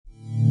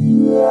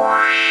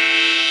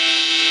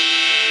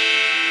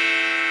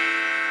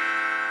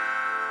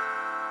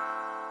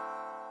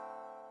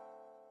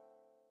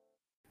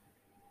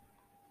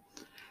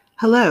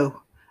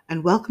Hello,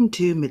 and welcome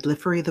to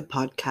Midlifery the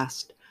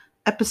Podcast,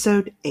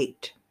 Episode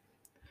 8.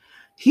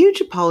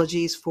 Huge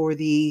apologies for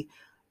the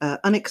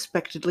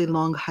unexpectedly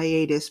long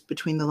hiatus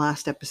between the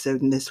last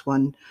episode and this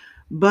one,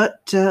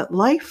 but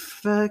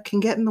life can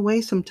get in the way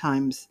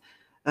sometimes.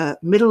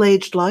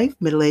 Middle-aged life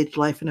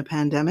in a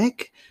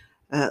pandemic,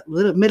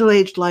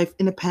 middle-aged life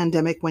in a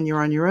pandemic when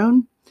you're on your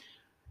own,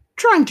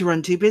 trying to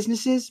run two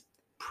businesses,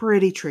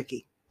 pretty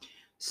tricky.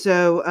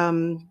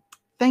 So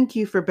thank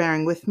you for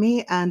bearing with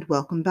me and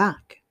welcome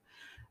back.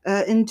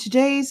 In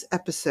today's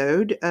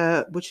episode,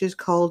 which is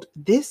called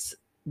This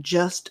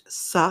Just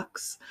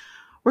Sucks,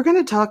 we're going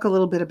to talk a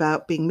little bit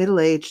about being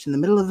middle-aged in the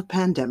middle of a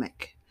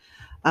pandemic.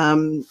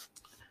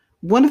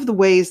 One of the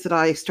ways that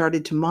I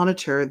started to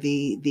monitor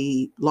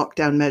the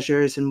lockdown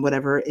measures and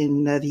whatever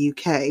in the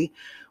UK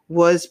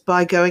was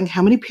by going,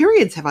 how many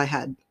periods have I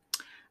had?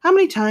 How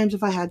many times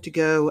have I had to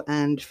go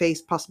and face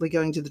possibly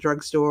going to the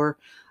drugstore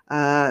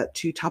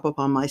to top up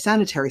on my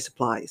sanitary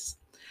supplies?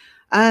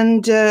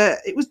 And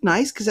it was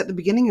nice because at the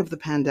beginning of the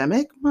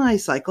pandemic, my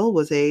cycle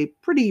was a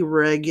pretty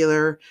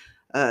regular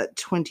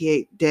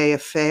 28-day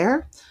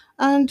affair,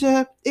 and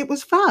it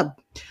was fab.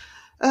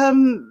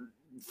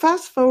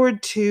 Fast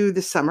forward to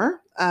the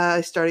summer,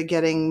 I started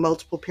getting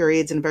multiple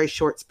periods in a very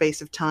short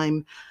space of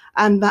time,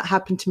 and that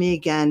happened to me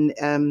again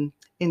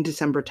in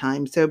December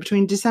time. So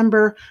between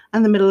December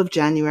and the middle of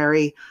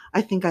January,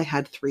 I think I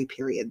had 3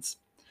 periods.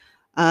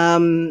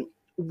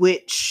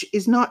 Which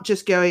is not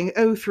just going,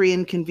 3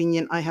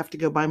 inconvenient, I have to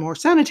go buy more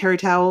sanitary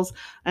towels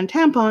and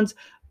tampons,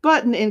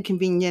 but an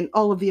inconvenient,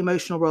 all of the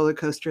emotional roller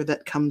coaster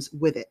that comes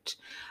with it.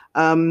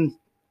 In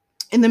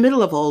the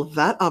middle of all of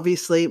that,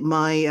 obviously,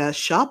 my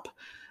shop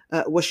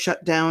was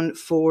shut down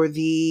for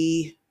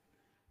the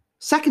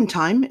second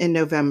time in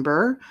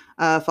November,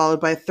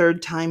 followed by a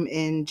third time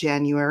in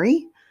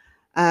January.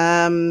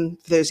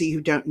 Those of you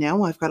who don't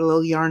know, I've got a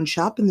little yarn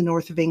shop in the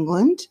north of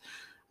England.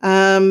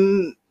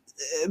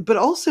 But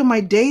also my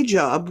day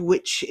job,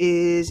 which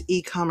is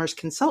e-commerce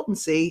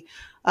consultancy,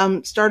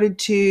 started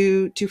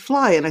to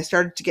fly, and I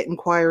started to get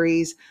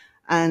inquiries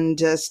and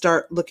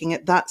start looking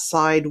at that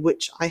side,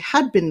 which I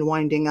had been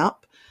winding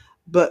up,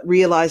 but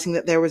realizing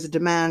that there was a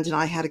demand and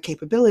I had a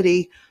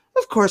capability.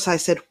 Of course, I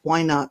said,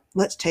 why not?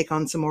 Let's take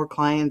on some more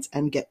clients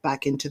and get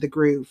back into the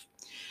groove.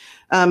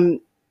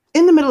 In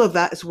the middle of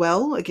that as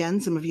well,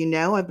 again, some of you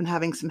know, I've been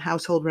having some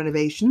household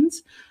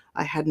renovations.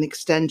 I had an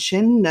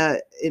extension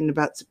in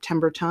about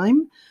September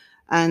time,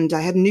 and I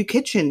had a new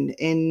kitchen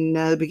in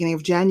the beginning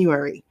of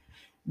January.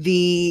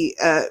 The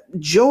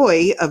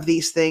joy of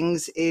these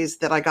things is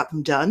that I got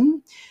them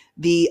done.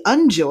 The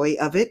unjoy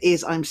of it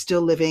is I'm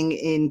still living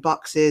in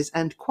boxes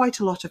and quite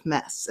a lot of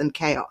mess and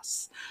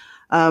chaos,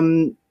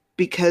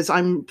 because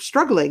I'm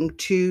struggling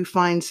to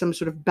find some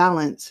sort of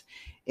balance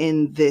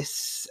in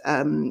this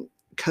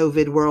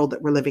COVID world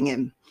that we're living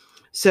in.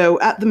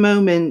 So at the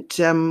moment,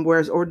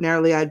 whereas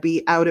ordinarily I'd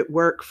be out at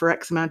work for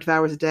X amount of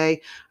hours a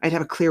day, I'd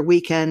have a clear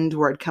weekend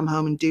where I'd come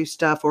home and do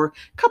stuff, or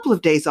a couple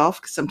of days off,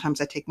 because sometimes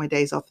I take my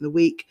days off in the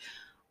week.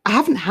 I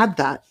haven't had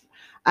that.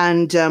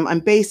 And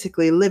I'm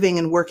basically living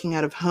and working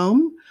out of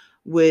home,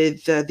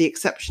 with the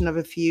exception of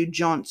a few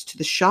jaunts to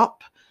the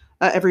shop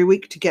every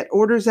week to get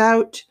orders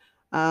out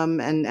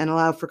and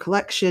allow for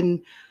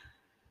collection.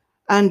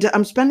 And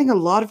I'm spending a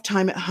lot of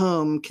time at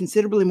home,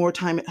 considerably more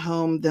time at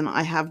home than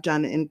I have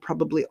done in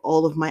probably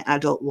all of my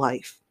adult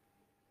life.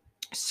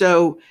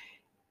 So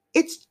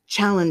it's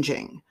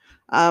challenging.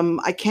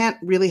 I can't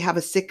really have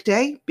a sick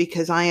day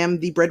because I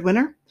am the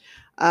breadwinner.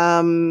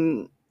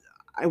 I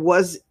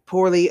was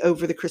poorly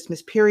over the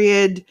Christmas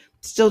period.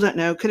 Still don't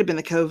know. Could have been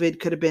the COVID,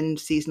 could have been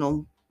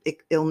seasonal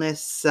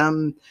illness.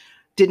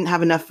 Didn't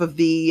have enough of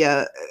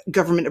the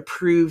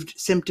government-approved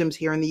symptoms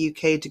here in the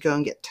UK to go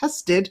and get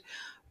tested.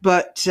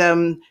 But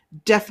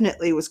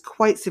definitely was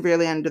quite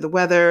severely under the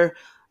weather.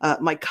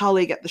 My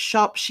colleague at the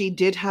shop, she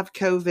did have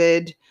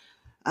COVID.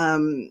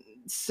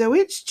 So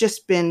it's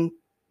just been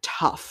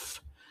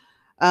tough.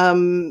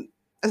 As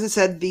I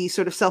said, the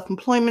sort of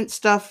self-employment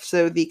stuff,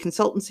 so the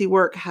consultancy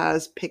work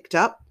has picked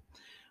up,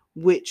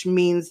 which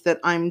means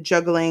that I'm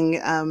juggling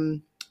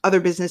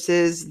other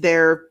businesses,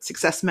 their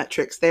success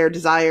metrics, their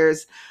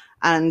desires,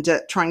 and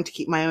trying to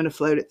keep my own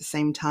afloat at the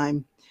same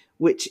time,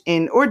 which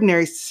in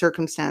ordinary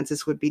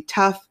circumstances would be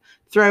tough.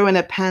 Throw in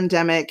a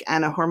pandemic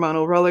and a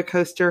hormonal roller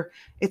coaster,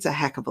 it's a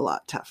heck of a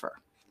lot tougher.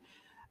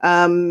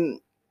 I've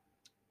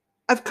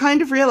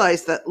kind of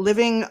realized that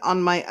living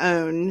on my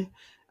own,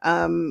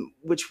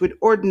 which would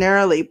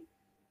ordinarily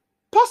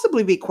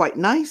possibly be quite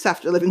nice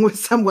after living with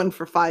someone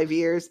for 5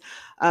 years,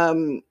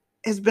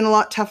 has been a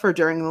lot tougher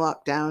during the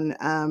lockdown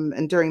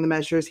and during the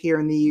measures here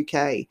in the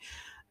UK.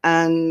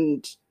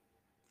 And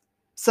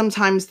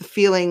sometimes the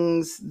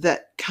feelings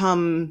that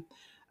come,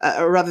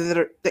 or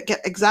rather that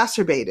get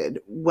exacerbated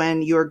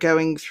when you're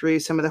going through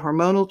some of the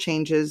hormonal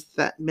changes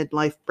that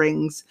midlife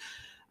brings,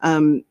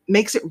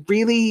 makes it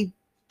really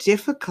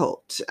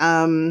difficult.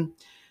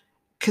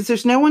 Because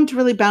there's no one to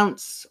really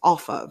bounce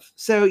off of.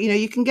 So,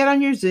 you can get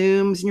on your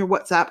Zooms and your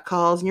WhatsApp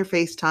calls and your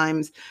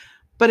FaceTimes,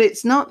 but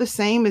it's not the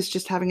same as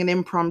just having an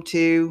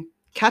impromptu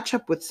catch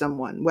up with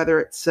someone, whether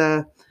it's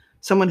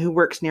someone who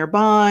works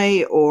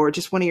nearby or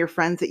just one of your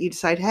friends that you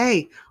decide,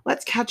 hey,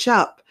 let's catch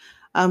up.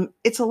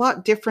 It's a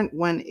lot different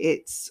when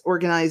it's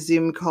organized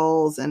Zoom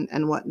calls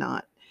and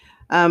whatnot.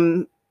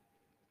 Um,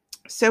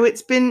 so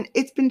it's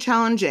been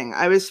challenging.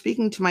 I was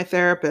speaking to my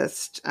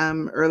therapist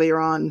earlier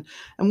on,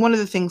 and one of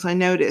the things I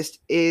noticed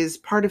is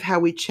part of how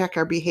we check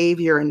our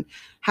behavior and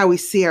how we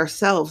see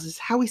ourselves is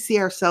how we see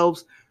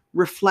ourselves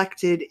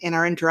reflected in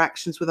our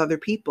interactions with other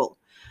people.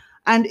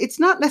 And it's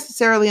not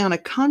necessarily on a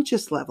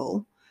conscious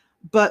level,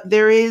 but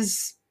there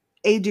is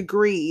a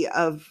degree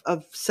of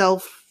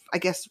self, I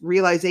guess,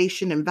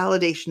 realization and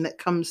validation that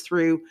comes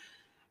through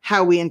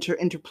how we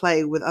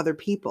interplay with other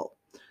people.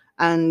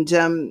 And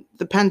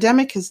the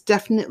pandemic has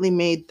definitely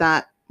made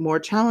that more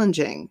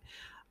challenging.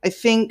 I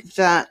think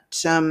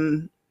that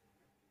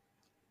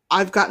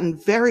I've gotten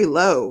very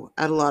low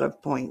at a lot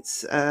of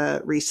points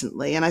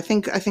recently, and I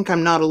think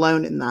I'm not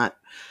alone in that.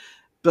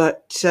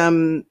 But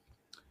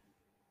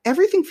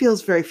everything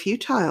feels very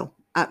futile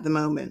at the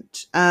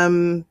moment.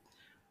 I'm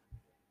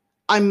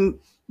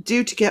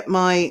due to get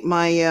my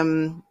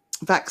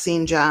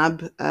vaccine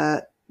jab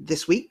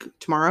this week,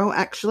 tomorrow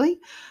actually,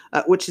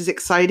 which is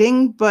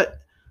exciting, but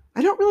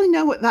I don't really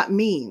know what that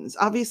means.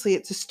 Obviously,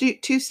 it's a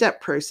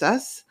two-step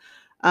process,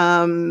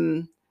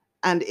 um,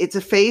 and it's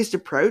a phased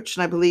approach.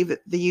 And I believe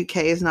that the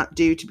UK is not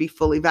due to be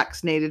fully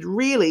vaccinated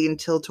really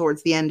until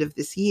towards the end of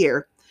this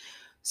year.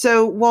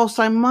 So whilst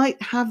I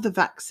might have the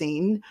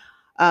vaccine,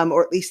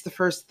 or at least the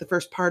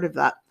first part of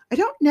that, I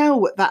don't know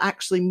what that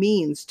actually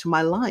means to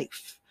my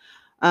life.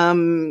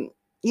 Um,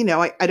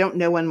 I don't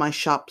know when my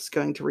shop's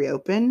going to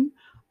reopen.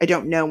 I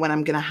don't know when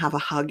I'm going to have a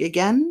hug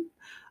again.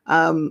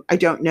 I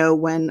don't know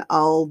when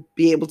I'll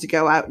be able to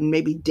go out and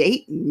maybe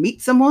date and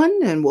meet someone.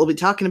 And we'll be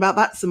talking about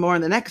that some more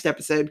in the next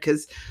episode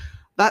because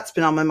that's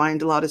been on my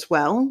mind a lot as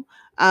well.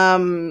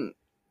 Um,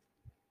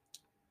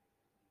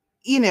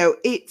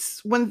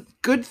 it's when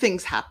good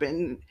things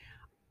happen,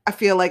 I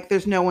feel like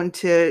there's no one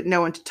to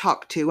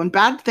talk to. When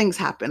bad things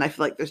happen, I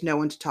feel like there's no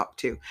one to talk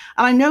to. And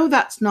I know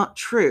that's not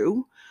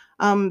true,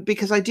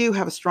 because I do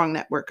have a strong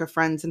network of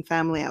friends and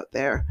family out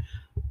there,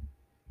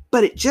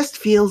 but it just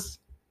feels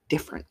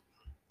different.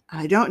 And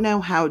I don't know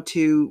how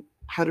to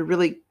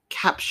really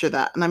capture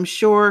that. And I'm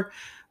sure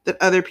that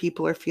other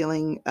people are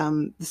feeling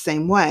the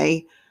same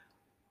way,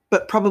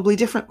 but probably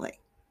differently.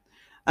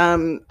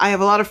 I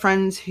have a lot of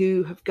friends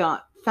who have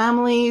got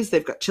families,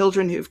 they've got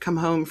children who've come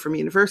home from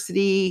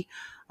university,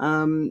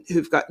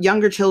 who've got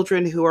younger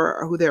children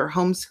who they're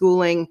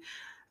homeschooling,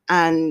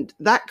 and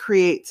that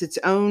creates its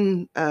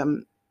own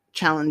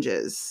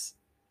challenges.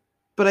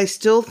 But I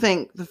still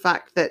think the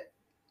fact that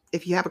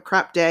if you have a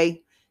crap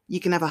day, you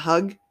can have a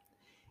hug.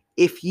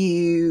 If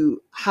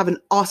you have an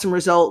awesome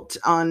result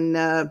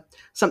on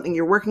something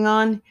you're working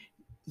on,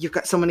 you've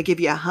got someone to give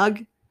you a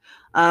hug.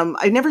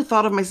 I never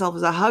thought of myself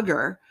as a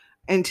hugger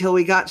until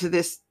we got to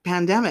this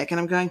pandemic, and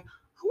I'm going,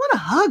 I want a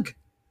hug.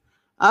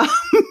 Um,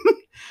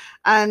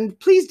 and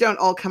please don't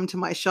all come to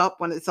my shop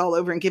when it's all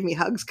over and give me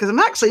hugs because I'm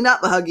actually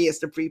not the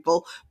huggiest of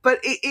people. But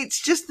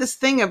it's just this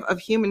thing of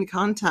human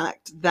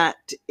contact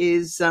that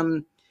is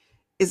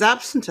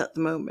absent at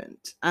the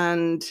moment,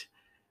 and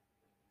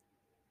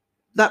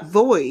that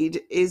void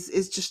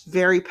is just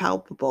very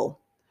palpable.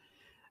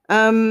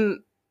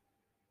 Um,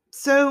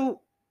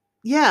 So,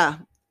 yeah,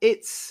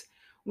 it's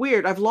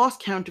weird. I've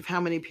lost count of how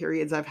many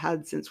periods I've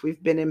had since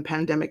we've been in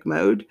pandemic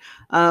mode,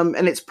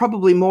 and it's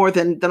probably more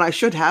than I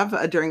should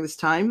have during this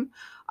time.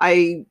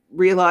 I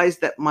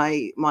realized that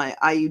my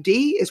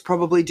IUD is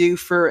probably due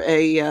for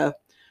a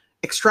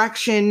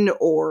extraction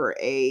or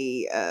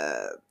a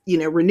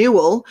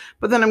renewal.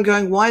 But then I'm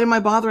going, why am I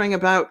bothering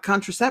about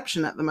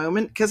contraception at the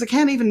moment? Because I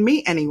can't even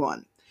meet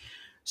anyone.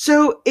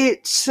 So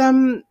it's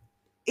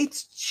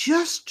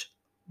just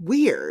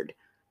weird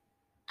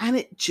and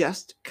it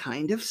just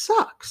kind of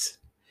sucks.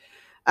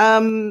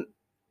 Um,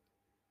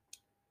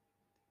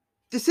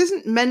 this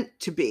isn't meant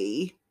to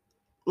be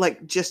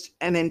like just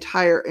an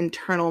entire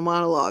internal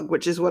monologue,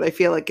 which is what I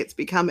feel like it's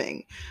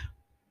becoming.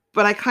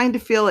 But I kind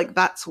of feel like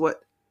that's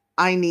what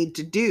I need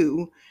to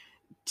do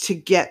to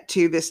get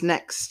to this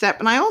next step.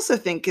 And I also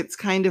think it's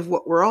kind of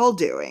what we're all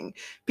doing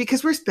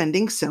because we're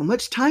spending so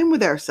much time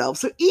with ourselves.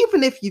 So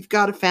even if you've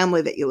got a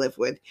family that you live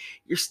with,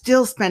 you're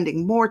still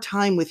spending more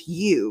time with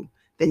you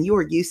than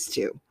you're used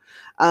to.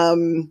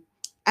 And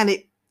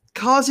it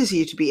causes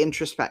you to be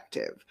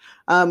introspective.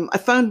 I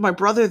phoned my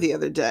brother the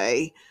other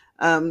day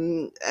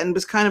and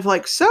was kind of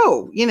like,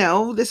 so,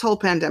 this whole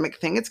pandemic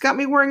thing, it's got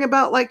me worrying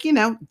about like,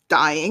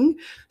 dying.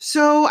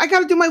 So I got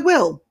to do my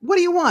will. What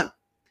do you want?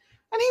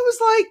 And he was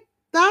like,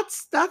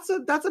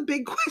 that's a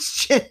big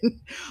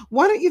question.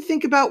 Why don't you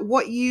think about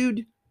what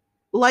you'd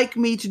like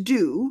me to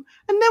do,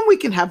 and then we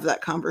can have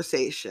that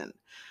conversation.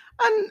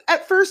 And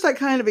at first, I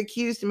kind of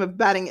accused him of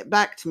batting it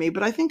back to me,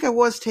 but I think I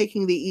was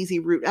taking the easy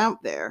route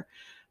out there.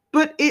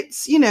 But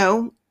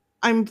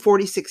I'm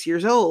 46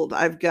 years old.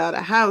 I've got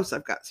a house.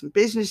 I've got some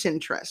business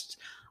interests.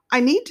 I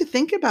need to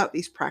think about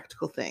these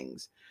practical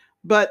things.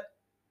 But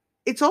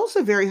it's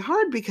also very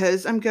hard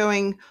because I'm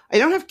going, I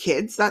don't have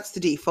kids. That's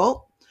the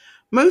default.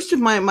 Most of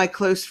my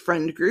close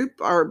friend group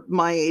are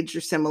my age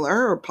or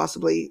similar, or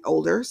possibly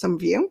older, some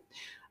of you.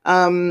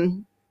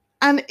 Um,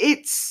 and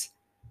it's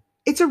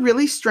a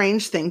really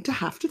strange thing to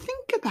have to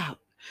think about.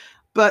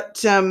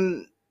 But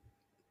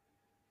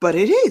but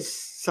it is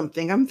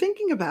something I'm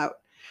thinking about.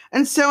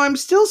 And so I'm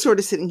still sort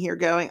of sitting here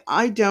going,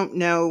 I don't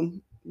know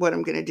what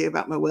I'm going to do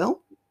about my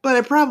will, but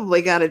I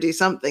probably got to do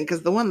something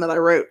because the one that I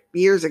wrote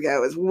years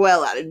ago is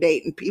well out of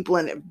date and people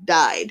in it have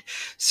died.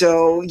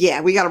 So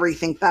yeah, we got to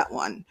rethink that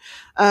one.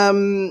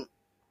 Um,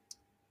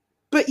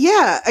 but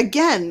yeah,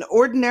 again,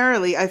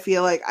 ordinarily, I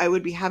feel like I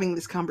would be having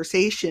this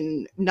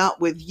conversation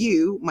not with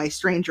you, my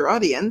stranger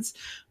audience,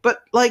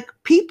 but like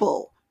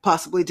people,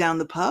 possibly down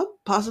the pub,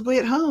 possibly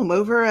at home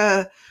over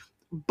a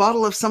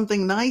bottle of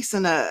something nice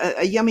and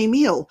a yummy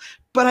meal.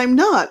 But I'm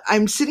not.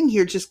 I'm sitting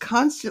here just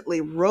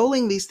constantly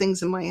rolling these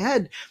things in my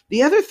head.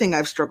 The other thing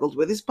I've struggled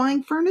with is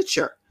buying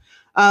furniture.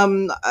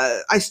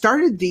 I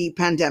started the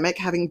pandemic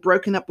having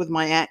broken up with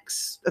my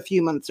ex a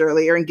few months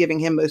earlier and giving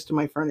him most of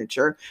my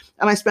furniture.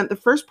 And I spent the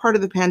first part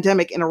of the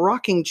pandemic in a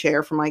rocking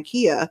chair from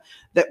IKEA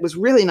that was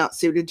really not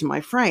suited to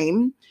my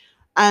frame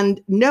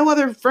and no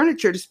other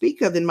furniture to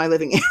speak of in my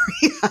living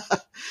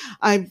area.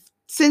 I've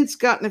since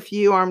gotten a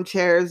few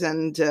armchairs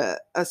and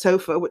a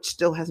sofa, which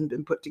still hasn't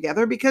been put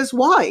together because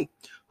why?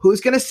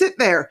 Who's going to sit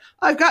there?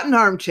 I've got an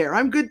armchair.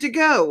 I'm good to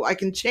go. I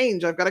can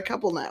change. I've got a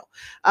couple now.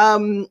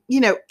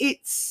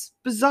 It's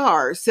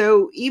bizarre.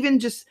 So even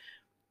just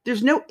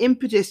there's no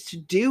impetus to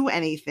do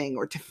anything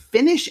or to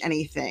finish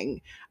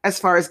anything as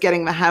far as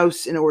getting the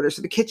house in order.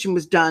 So the kitchen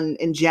was done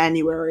in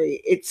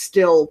January. It's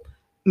still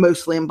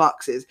mostly in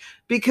boxes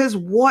because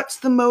what's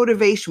the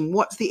motivation?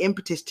 What's the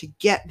impetus to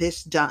get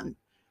this done?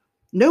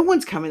 No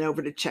one's coming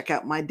over to check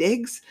out my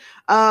digs.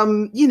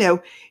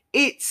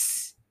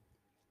 It's,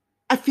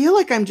 I feel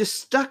like I'm just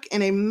stuck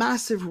in a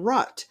massive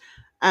rut.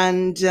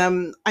 And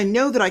I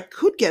know that I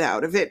could get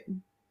out of it,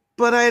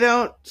 but I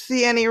don't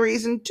see any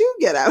reason to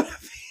get out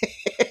of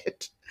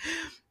it.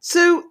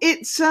 So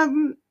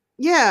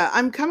yeah,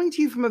 I'm coming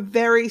to you from a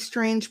very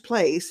strange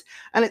place.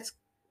 And it's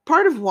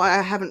part of why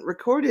I haven't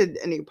recorded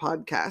a new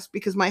podcast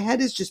because my head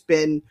has just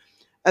been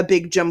a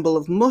big jumble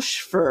of mush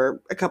for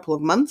a couple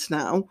of months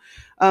now.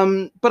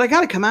 But I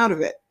got to come out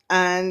of it.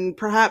 And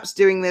perhaps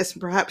doing this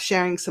and perhaps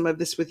sharing some of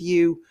this with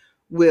you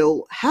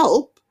will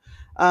help.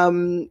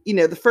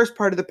 The first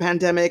part of the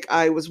pandemic,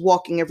 I was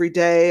walking every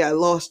day. I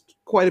lost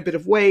quite a bit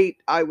of weight.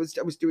 I was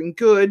doing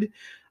good.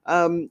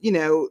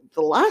 The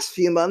last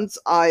few months,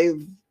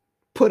 I've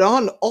put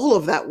on all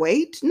of that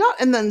weight, not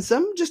and then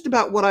some, just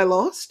about what I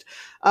lost.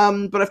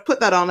 But I've put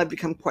that on. I've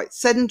become quite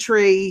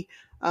sedentary,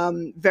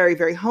 very,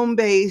 very home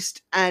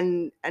based,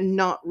 and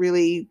not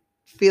really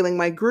feeling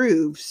my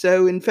groove.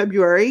 So in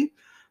February,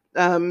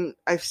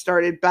 I've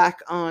started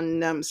back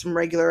on some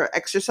regular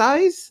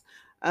exercise.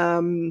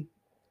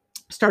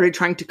 Started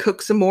trying to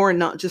cook some more and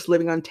not just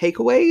living on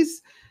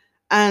takeaways.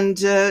 And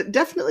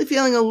definitely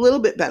feeling a little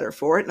bit better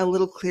for it and a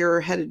little clearer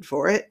headed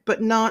for it,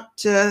 but not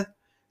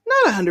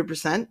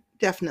 100%.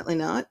 Definitely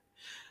not.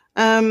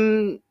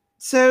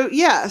 So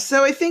yeah,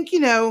 so I think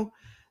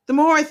the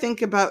more I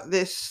think about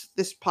this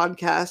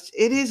podcast,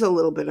 it is a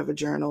little bit of a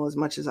journal, as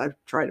much as I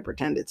try to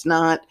pretend it's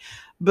not.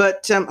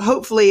 But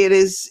hopefully, it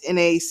is in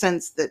a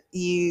sense that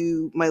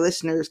you, my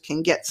listeners,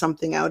 can get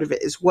something out of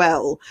it as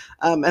well,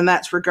 and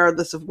that's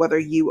regardless of whether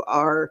you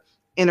are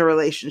in a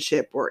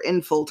relationship or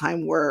in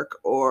full-time work,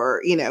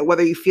 or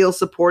whether you feel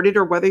supported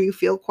or whether you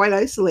feel quite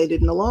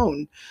isolated and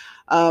alone.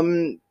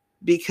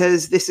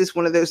 Because this is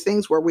one of those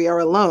things where we are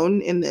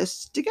alone in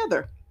this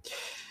together.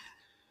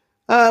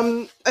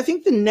 I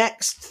think the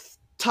next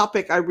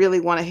topic I really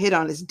want to hit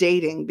on is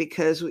dating,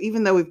 because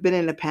even though we've been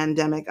in a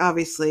pandemic,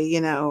 obviously,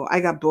 I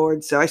got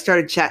bored. So I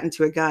started chatting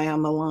to a guy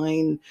on the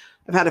line.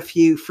 I've had a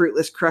few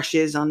fruitless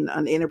crushes on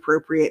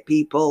inappropriate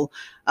people.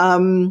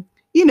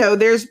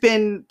 There's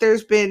been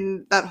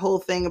that whole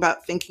thing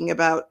about thinking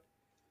about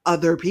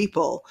other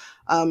people,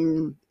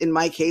 in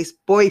my case,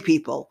 boy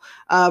people.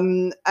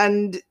 And,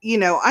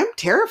 I'm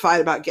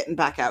terrified about getting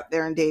back out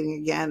there and dating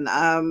again.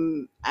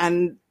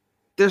 And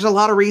there's a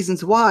lot of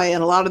reasons why,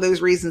 and a lot of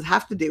those reasons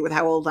have to do with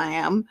how old I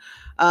am.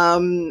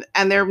 And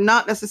they're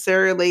not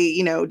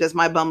necessarily, does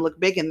my bum look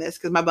big in this?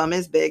 Because my bum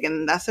is big,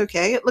 and that's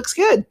okay. It looks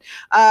good.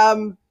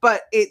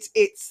 But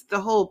it's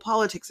the whole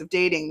politics of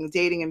dating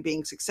and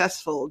being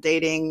successful,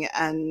 dating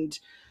and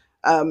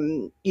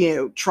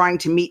trying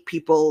to meet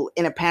people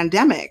in a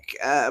pandemic,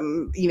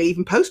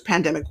 even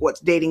post-pandemic,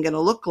 what's dating going to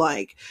look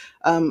like?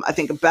 I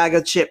think a bag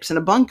of chips and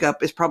a bunk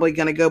up is probably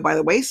going to go by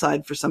the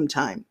wayside for some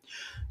time.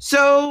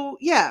 So,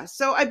 yeah,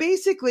 so I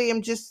basically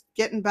am just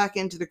getting back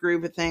into the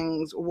groove of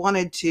things,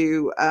 wanted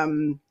to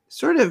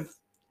sort of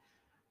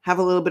have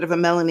a little bit of a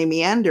Melanie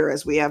meander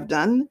as we have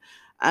done.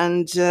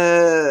 And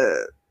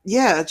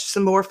yeah, just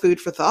some more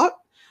food for thought.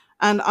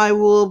 And I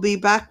will be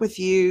back with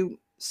you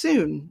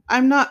soon.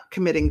 I'm not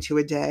committing to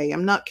a day.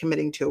 I'm not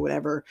committing to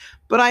whatever,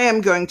 but I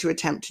am going to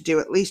attempt to do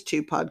at least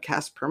 2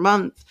 podcasts per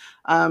month,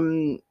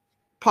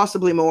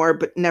 possibly more,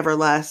 but never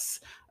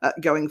less,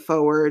 going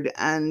forward.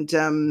 And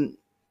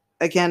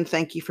again,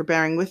 thank you for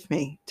bearing with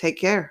me. Take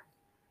care.